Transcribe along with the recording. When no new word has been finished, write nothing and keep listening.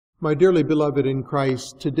My dearly beloved in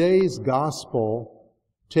Christ, today's gospel,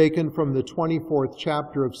 taken from the 24th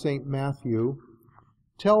chapter of St. Matthew,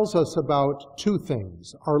 tells us about two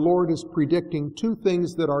things. Our Lord is predicting two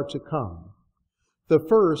things that are to come. The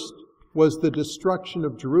first was the destruction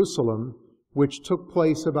of Jerusalem, which took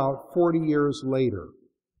place about 40 years later.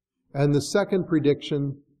 And the second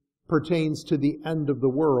prediction pertains to the end of the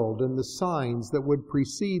world and the signs that would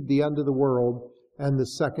precede the end of the world and the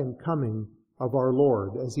second coming of our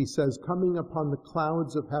Lord, as he says, coming upon the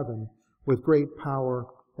clouds of heaven with great power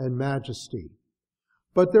and majesty.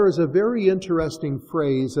 But there is a very interesting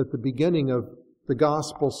phrase at the beginning of the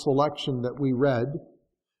gospel selection that we read,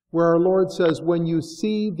 where our Lord says, when you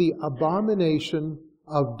see the abomination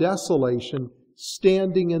of desolation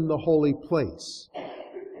standing in the holy place,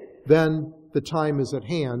 then the time is at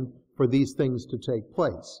hand for these things to take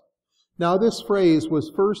place. Now, this phrase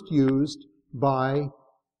was first used by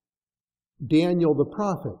Daniel the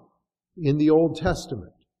prophet in the Old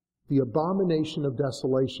Testament, the abomination of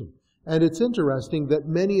desolation. And it's interesting that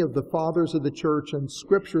many of the fathers of the church and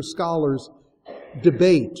scripture scholars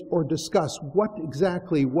debate or discuss what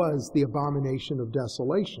exactly was the abomination of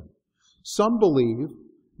desolation. Some believe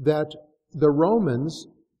that the Romans,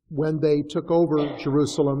 when they took over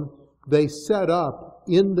Jerusalem, they set up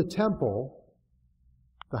in the temple,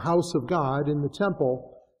 the house of God in the temple,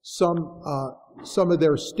 some of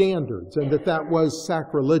their standards, and that was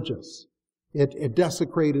sacrilegious. It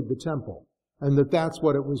desecrated the temple, and that's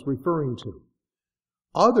what it was referring to.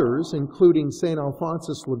 Others, including St.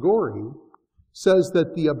 Alphonsus Liguori, says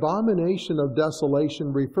that the abomination of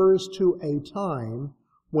desolation refers to a time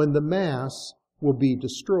when the Mass will be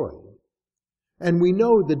destroyed. And we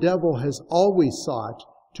know the devil has always sought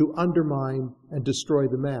to undermine and destroy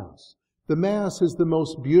the Mass. The Mass is the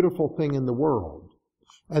most beautiful thing in the world.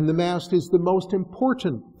 And the Mass is the most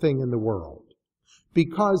important thing in the world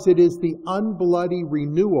because it is the unbloody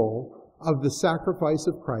renewal of the sacrifice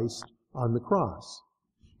of Christ on the cross.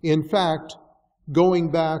 In fact,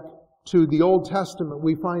 going back to the Old Testament,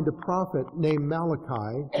 we find a prophet named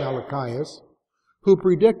Malachias, who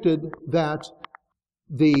predicted that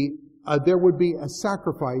there would be a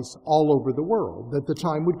sacrifice all over the world, that the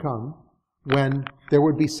time would come when there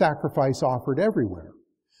would be sacrifice offered everywhere.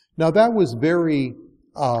 Now, that was very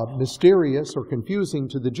mysterious or confusing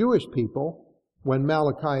to the Jewish people when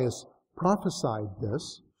Malachias prophesied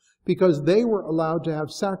this, because they were allowed to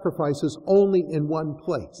have sacrifices only in one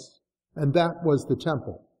place, and that was the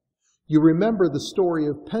temple. You remember the story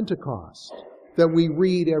of Pentecost that we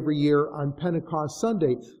read every year on Pentecost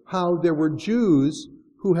Sunday, how there were Jews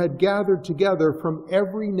who had gathered together from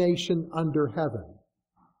every nation under heaven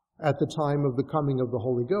at the time of the coming of the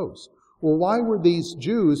Holy Ghost. Well, why were these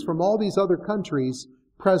Jews from all these other countries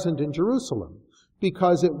present in Jerusalem?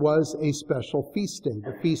 Because it was a special feast day,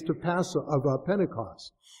 the feast of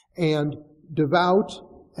Pentecost. And devout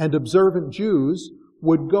and observant Jews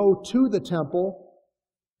would go to the temple,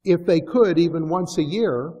 if they could, even once a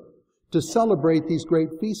year, to celebrate these great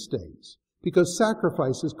feast days, because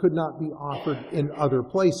sacrifices could not be offered in other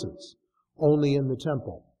places, only in the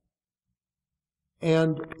temple.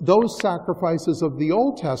 And those sacrifices of the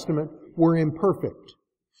Old Testament were imperfect,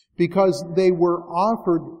 because they were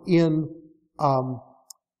offered in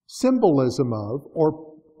symbolism of,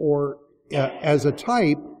 or as a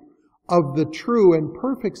type of the true and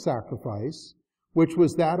perfect sacrifice, which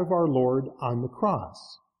was that of our Lord on the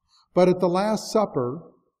cross. But at the Last Supper,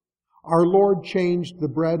 our Lord changed the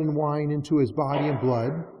bread and wine into his body and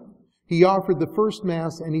blood. He offered the first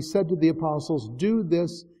Mass, and he said to the apostles, "Do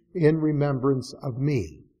this in remembrance of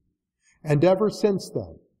me." And ever since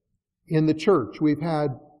then, in the church, we've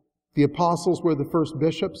had the apostles were the first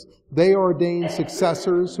bishops. They ordained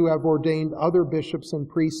successors who have ordained other bishops and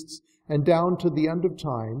priests. And down to the end of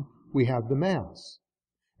time, we have the Mass.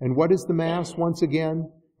 And what is the Mass? Once again,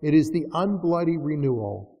 it is the unbloody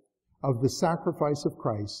renewal of the sacrifice of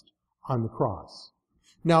Christ on the cross.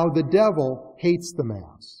 Now, the devil hates the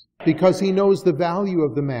Mass because he knows the value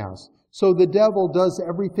of the Mass. So the devil does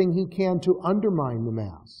everything he can to undermine the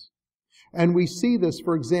Mass. And we see this,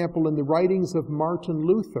 for example, in the writings of Martin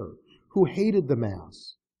Luther, who hated the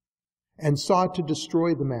Mass and sought to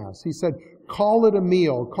destroy the Mass. He said, call it a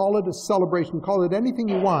meal, call it a celebration, call it anything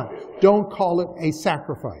you want. Don't call it a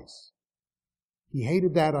sacrifice. He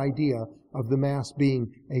hated that idea of the Mass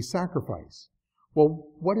being a sacrifice.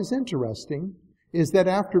 Well, what is interesting is that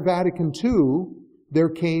after Vatican II, there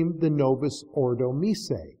came the Novus Ordo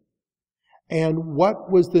Missae. And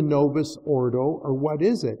what was the Novus Ordo, or what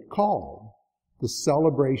is it called? The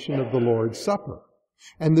celebration of the Lord's Supper.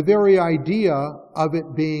 And the very idea of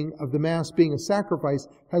the Mass being a sacrifice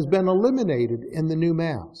has been eliminated in the new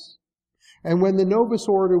Mass. And when the Novus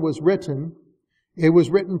Ordo was written, it was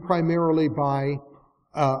written primarily by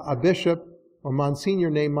a bishop or Monsignor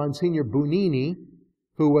named Monsignor Bunini,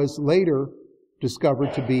 who was later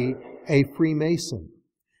discovered to be a Freemason.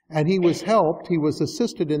 And he was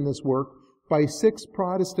assisted in this work by 6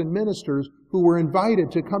 Protestant ministers who were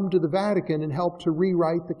invited to come to the Vatican and help to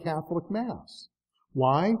rewrite the Catholic Mass.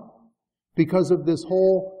 Why? Because of this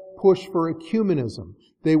whole push for ecumenism.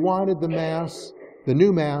 They wanted the Mass, the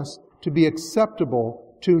new Mass, to be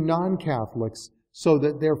acceptable to non-Catholics so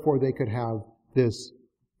that therefore they could have this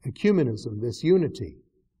ecumenism, this unity.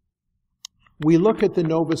 We look at the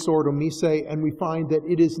Novus Ordo Missae and we find that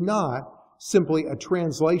it is not simply a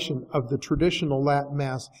translation of the traditional Latin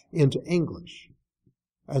Mass into English,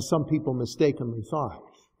 as some people mistakenly thought.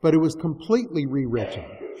 But it was completely rewritten.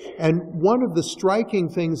 And one of the striking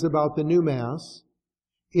things about the new Mass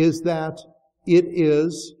is that it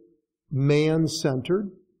is man-centered.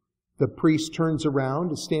 The priest turns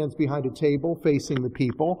around, stands behind a table facing the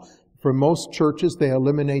people. For most churches, they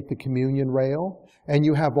eliminate the communion rail, and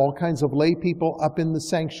you have all kinds of lay people up in the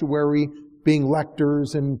sanctuary being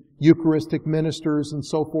lectors and Eucharistic ministers and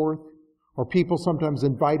so forth, or people sometimes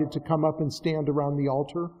invited to come up and stand around the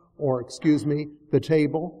altar, or, the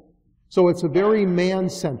table. So it's a very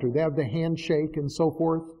man-centered. They have the handshake and so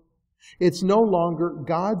forth. It's no longer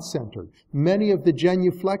God-centered. Many of the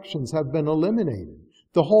genuflections have been eliminated.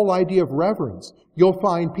 The whole idea of reverence. You'll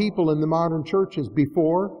find people in the modern churches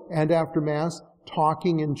before and after Mass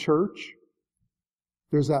talking in church.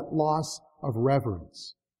 There's that loss of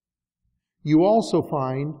reverence. You also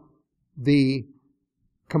find the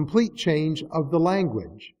complete change of the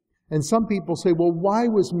language. And some people say, well, why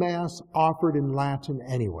was Mass offered in Latin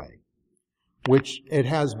anyway? Which it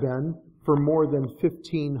has been for more than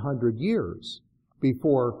 1,500 years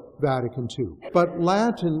before Vatican II. But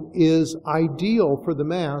Latin is ideal for the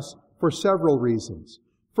Mass for several reasons.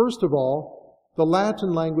 First of all, the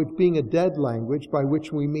Latin language being a dead language, by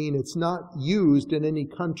which we mean it's not used in any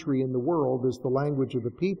country in the world as the language of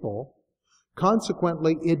the people.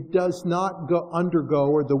 Consequently, it does not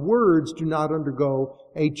or the words do not undergo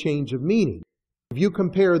a change of meaning. If you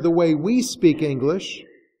compare the way we speak English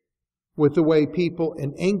with the way people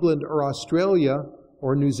in England or Australia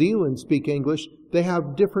or New Zealand speak English, they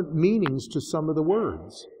have different meanings to some of the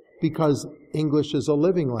words because English is a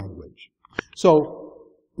living language. So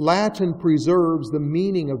Latin preserves the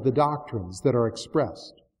meaning of the doctrines that are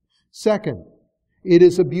expressed. Second, it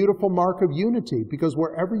is a beautiful mark of unity because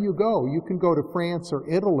wherever you go, you can go to France or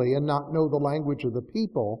Italy and not know the language of the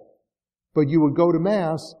people, but you would go to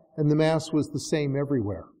Mass and the Mass was the same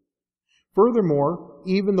everywhere. Furthermore,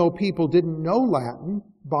 even though people didn't know Latin,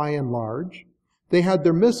 by and large, they had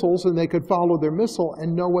their missals and they could follow their missal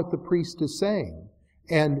and know what the priest is saying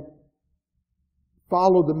and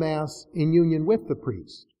follow the Mass in union with the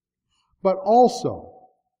priest. But also,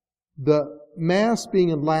 the Mass being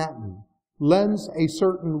in Latin lends a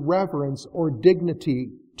certain reverence or dignity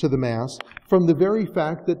to the Mass from the very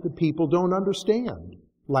fact that the people don't understand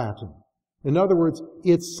Latin. In other words,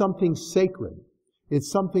 it's something sacred.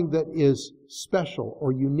 It's something that is special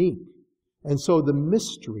or unique. And so the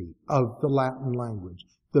mystery of the Latin language,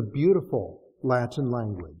 the beautiful Latin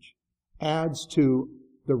language, adds to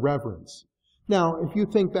the reverence. Now, if you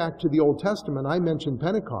think back to the Old Testament, I mentioned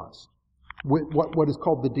Pentecost, what is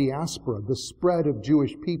called the diaspora, the spread of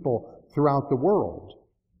Jewish people throughout the world.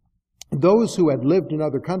 Those who had lived in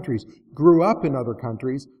other countries, grew up in other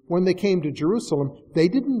countries, when they came to Jerusalem, they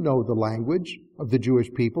didn't know the language of the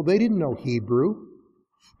Jewish people. They didn't know Hebrew.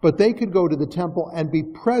 But they could go to the temple and be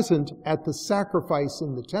present at the sacrifice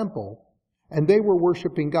in the temple, and they were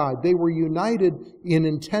worshiping God. They were united in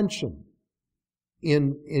intention,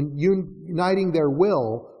 in uniting their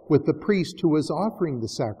will with the priest who was offering the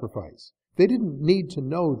sacrifice. They didn't need to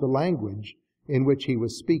know the language in which he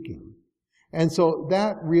was speaking. And so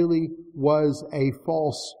that really was a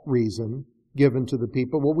false reason given to the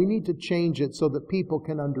people. Well, we need to change it so that people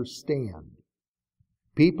can understand.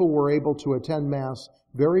 People were able to attend Mass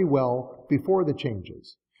very well before the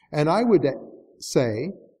changes. And I would say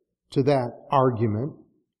to that argument,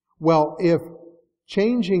 well, if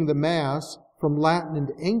changing the Mass from Latin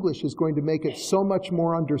into English is going to make it so much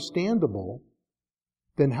more understandable,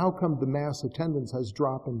 then how come the Mass attendance has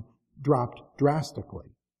dropped drastically?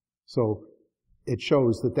 So it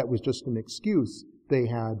shows that that was just an excuse they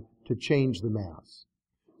had to change the Mass.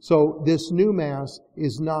 So this new Mass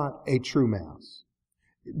is not a true Mass.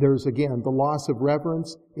 There's, again, the loss of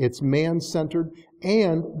reverence. It's man-centered.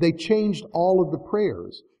 And they changed all of the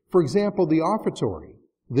prayers. For example, the offertory.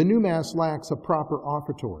 The new Mass lacks a proper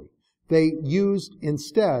offertory. They used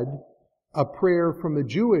instead a prayer from a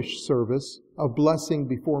Jewish service of blessing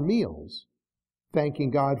before meals,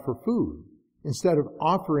 thanking God for food, instead of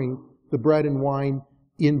offering the bread and wine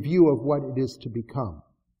in view of what it is to become.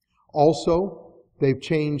 Also, they've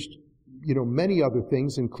changed, many other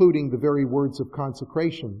things, including the very words of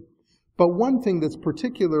consecration. But one thing that's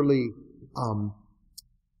particularly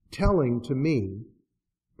telling to me,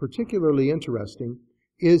 particularly interesting,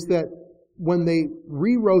 is that when they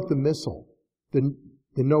rewrote the Missal, the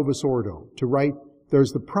Novus Ordo, to write,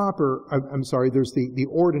 there's the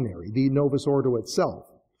ordinary, the Novus Ordo itself.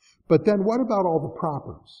 But then what about all the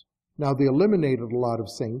propers? Now, they eliminated a lot of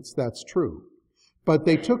saints, that's true. But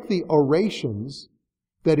they took the orations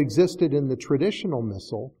that existed in the traditional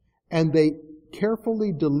Missal, and they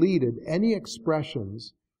carefully deleted any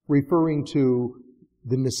expressions referring to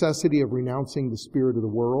the necessity of renouncing the spirit of the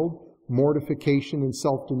world, mortification and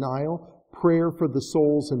self-denial, prayer for the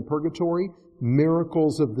souls in purgatory,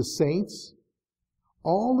 miracles of the saints.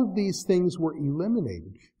 All of these things were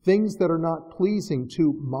eliminated, things that are not pleasing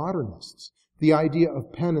to modernists. The idea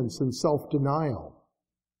of penance and self-denial,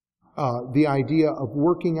 the idea of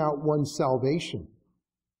working out one's salvation,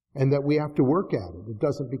 and that we have to work at it. It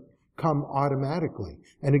doesn't come automatically.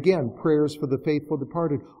 And again, prayers for the faithful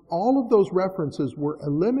departed. All of those references were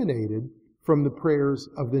eliminated from the prayers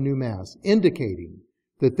of the new Mass, indicating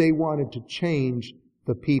that they wanted to change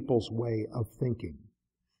the people's way of thinking.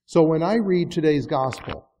 So when I read today's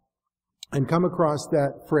Gospel and come across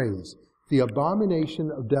that phrase, the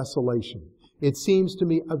abomination of desolation, it seems to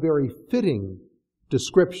me a very fitting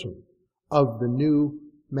description of the new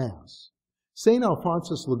Mass. St.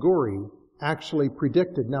 Alphonsus Liguori actually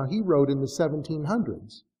predicted, now he wrote in the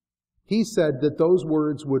 1700s, he said that those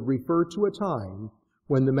words would refer to a time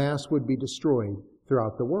when the Mass would be destroyed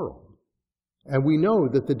throughout the world. And we know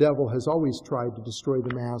that the devil has always tried to destroy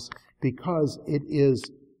the Mass because it is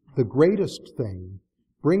the greatest thing,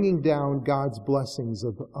 bringing down God's blessings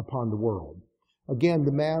upon the world. Again,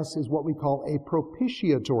 the Mass is what we call a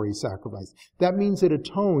propitiatory sacrifice. That means it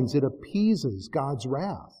atones, it appeases God's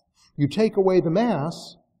wrath. You take away the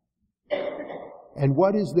Mass, and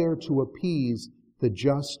what is there to appease the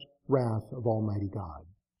just wrath of Almighty God?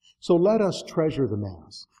 So let us treasure the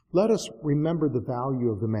Mass. Let us remember the value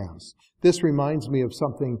of the Mass. This reminds me of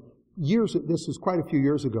something this was quite a few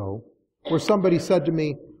years ago, where somebody said to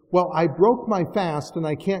me, well, I broke my fast and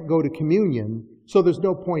I can't go to communion, so there's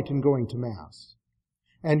no point in going to Mass.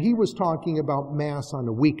 And he was talking about Mass on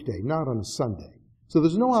a weekday, not on a Sunday. So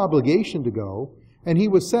there's no obligation to go. And he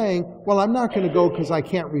was saying, well, I'm not going to go because I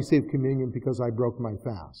can't receive communion because I broke my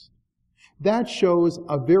fast. That shows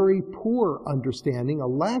a very poor understanding, a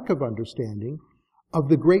lack of understanding of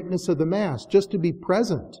the greatness of the Mass, just to be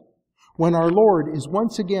present when our Lord is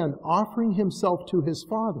once again offering himself to his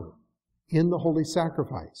Father in the holy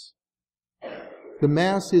sacrifice. The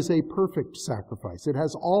Mass is a perfect sacrifice. It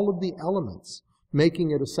has all of the elements,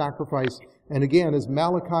 making it a sacrifice. And again, as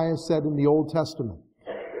Malachi said in the Old Testament,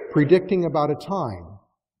 predicting about a time,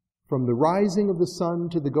 from the rising of the sun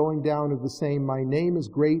to the going down of the same, my name is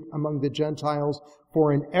great among the Gentiles,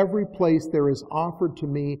 for in every place there is offered to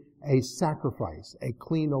me a sacrifice, a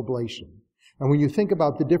clean oblation. And when you think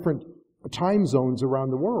about the different time zones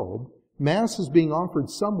around the world, Mass is being offered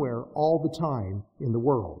somewhere all the time in the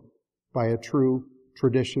world by a true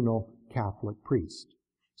traditional Catholic priest.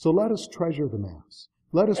 So let us treasure the Mass.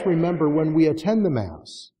 Let us remember when we attend the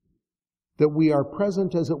Mass that we are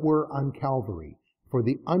present, as it were, on Calvary for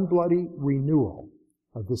the unbloody renewal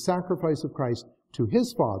of the sacrifice of Christ to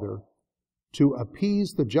his Father to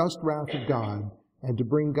appease the just wrath of God and to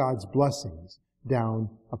bring God's blessings down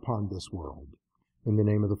upon this world. In the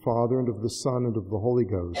name of the Father, and of the Son, and of the Holy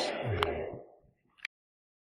Ghost. Amen.